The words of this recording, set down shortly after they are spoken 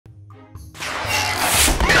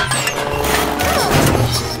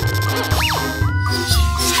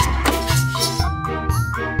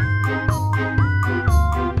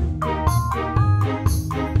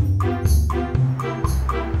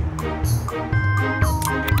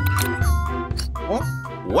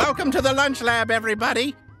Welcome to the lunch lab,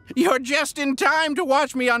 everybody. You're just in time to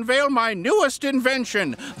watch me unveil my newest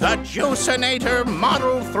invention, the Juicenator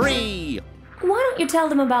Model 3. Why don't you tell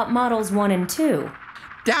them about Models 1 and 2?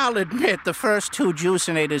 I'll admit the first two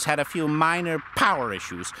Juicenators had a few minor power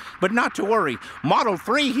issues, but not to worry. Model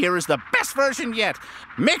 3 here is the best version yet.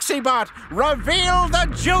 MixieBot, reveal the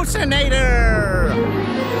Juicenator!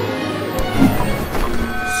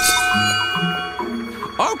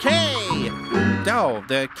 Okay! Oh,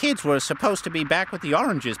 the kids were supposed to be back with the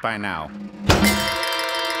oranges by now.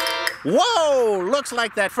 Whoa! Looks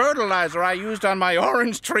like that fertilizer I used on my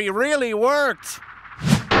orange tree really worked.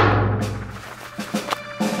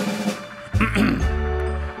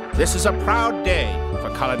 This is a proud day for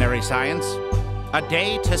culinary science. A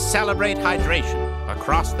day to celebrate hydration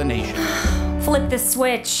across the nation. Flip the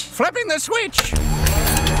switch. Flipping the switch!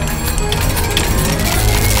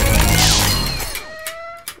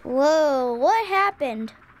 Whoa, what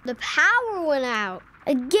happened? The power went out.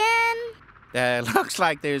 Again? Looks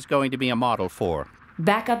like there's going to be a Model 4.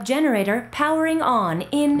 Backup generator powering on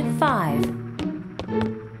in 5.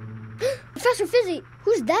 Professor Fizzy,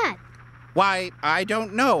 who's that? Why, I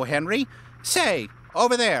don't know, Henry. Say,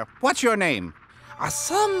 over there, what's your name?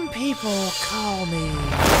 Some people call me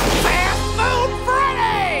Fast Food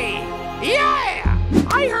Freddy! Yeah!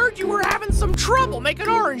 I heard you were having some trouble making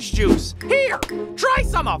orange juice. Here, try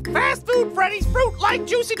some of Fast Food Freddy's fruit-like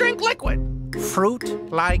juicy drink liquid.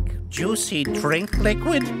 Fruit-like juicy drink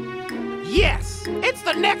liquid? Yes, it's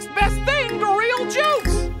the next best thing to real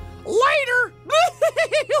juice. Later!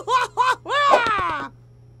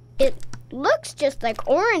 It looks just like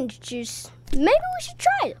orange juice. Maybe we should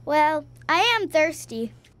try it. Well, I am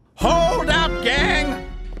thirsty. Hold up, gang!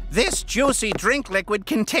 This juicy drink liquid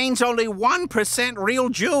contains only 1% real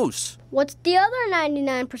juice. What's the other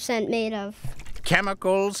 99% made of?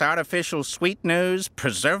 Chemicals, artificial sweeteners,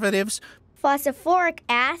 preservatives. Phosphoric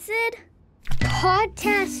acid?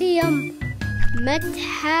 Potassium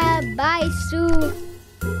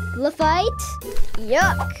metabisulfite?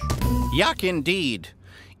 Yuck. Yuck indeed.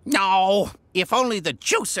 No, if only the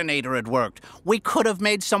Juicenator had worked, we could have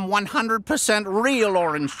made some 100% real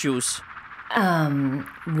orange juice.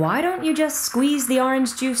 Why don't you just squeeze the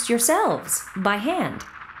orange juice yourselves, by hand?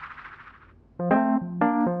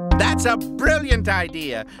 That's a brilliant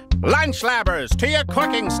idea. Lunch labbers, to your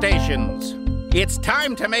cooking stations. It's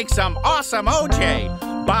time to make some awesome OJ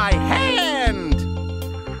by hand.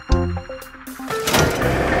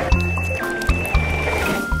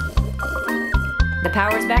 The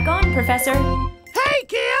power's back on, Professor. Hey,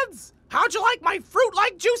 kids! How'd you like my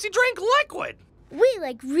fruit-like juicy drink liquid? We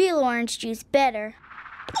like real orange juice better.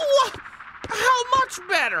 What? How much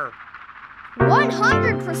better?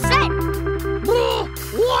 100%!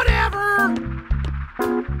 Whatever!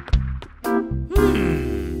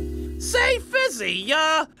 Say, Fizzy,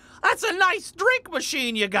 that's a nice drink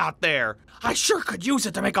machine you got there. I sure could use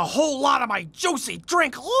it to make a whole lot of my juicy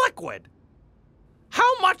drink liquid.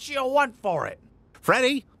 How much you want for it?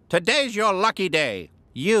 Freddy, today's your lucky day.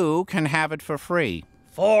 You can have it for free.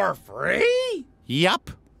 For free? Yup.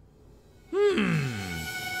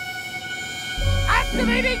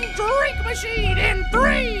 Activating drink machine in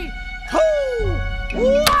 3, 2, 1.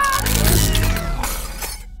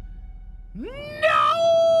 No!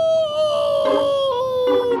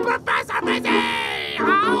 Professor Fizzy!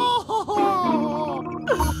 Oh!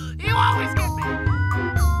 You always get me.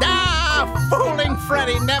 Ah, fooling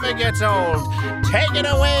Freddy never gets old. Take it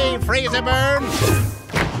away, Freezer Burn.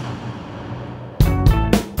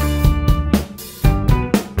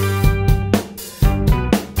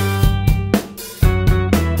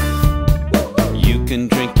 You can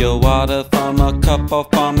drink your water from a cup or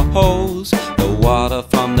from a hose. The water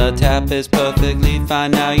from the tap is perfectly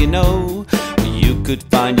fine, now you know. You could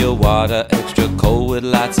find your water extra cold with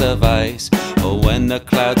lots of ice. Or when the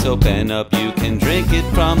clouds open up, you can drink it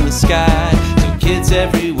from the sky. So kids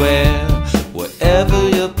everywhere, wherever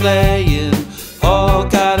you're playing, all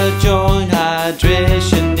gotta join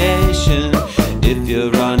Hydration Nation. If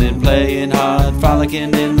you're running, playing hard,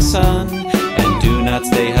 frolicking in the sun, and do not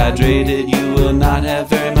stay hydrated, you will not have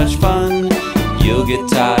very much fun. You'll get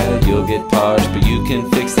tired, you'll get parched, but you can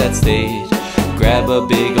fix that stage. Grab a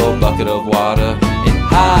big old bucket of water and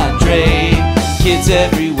hydrate. Kids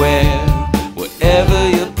everywhere, wherever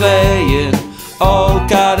you're playing, all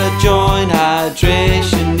gotta join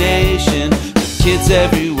Hydration Nation. Kids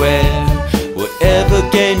everywhere, whatever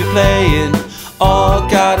game you're playing, all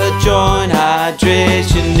gotta join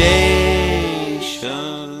Hydration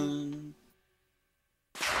Nation.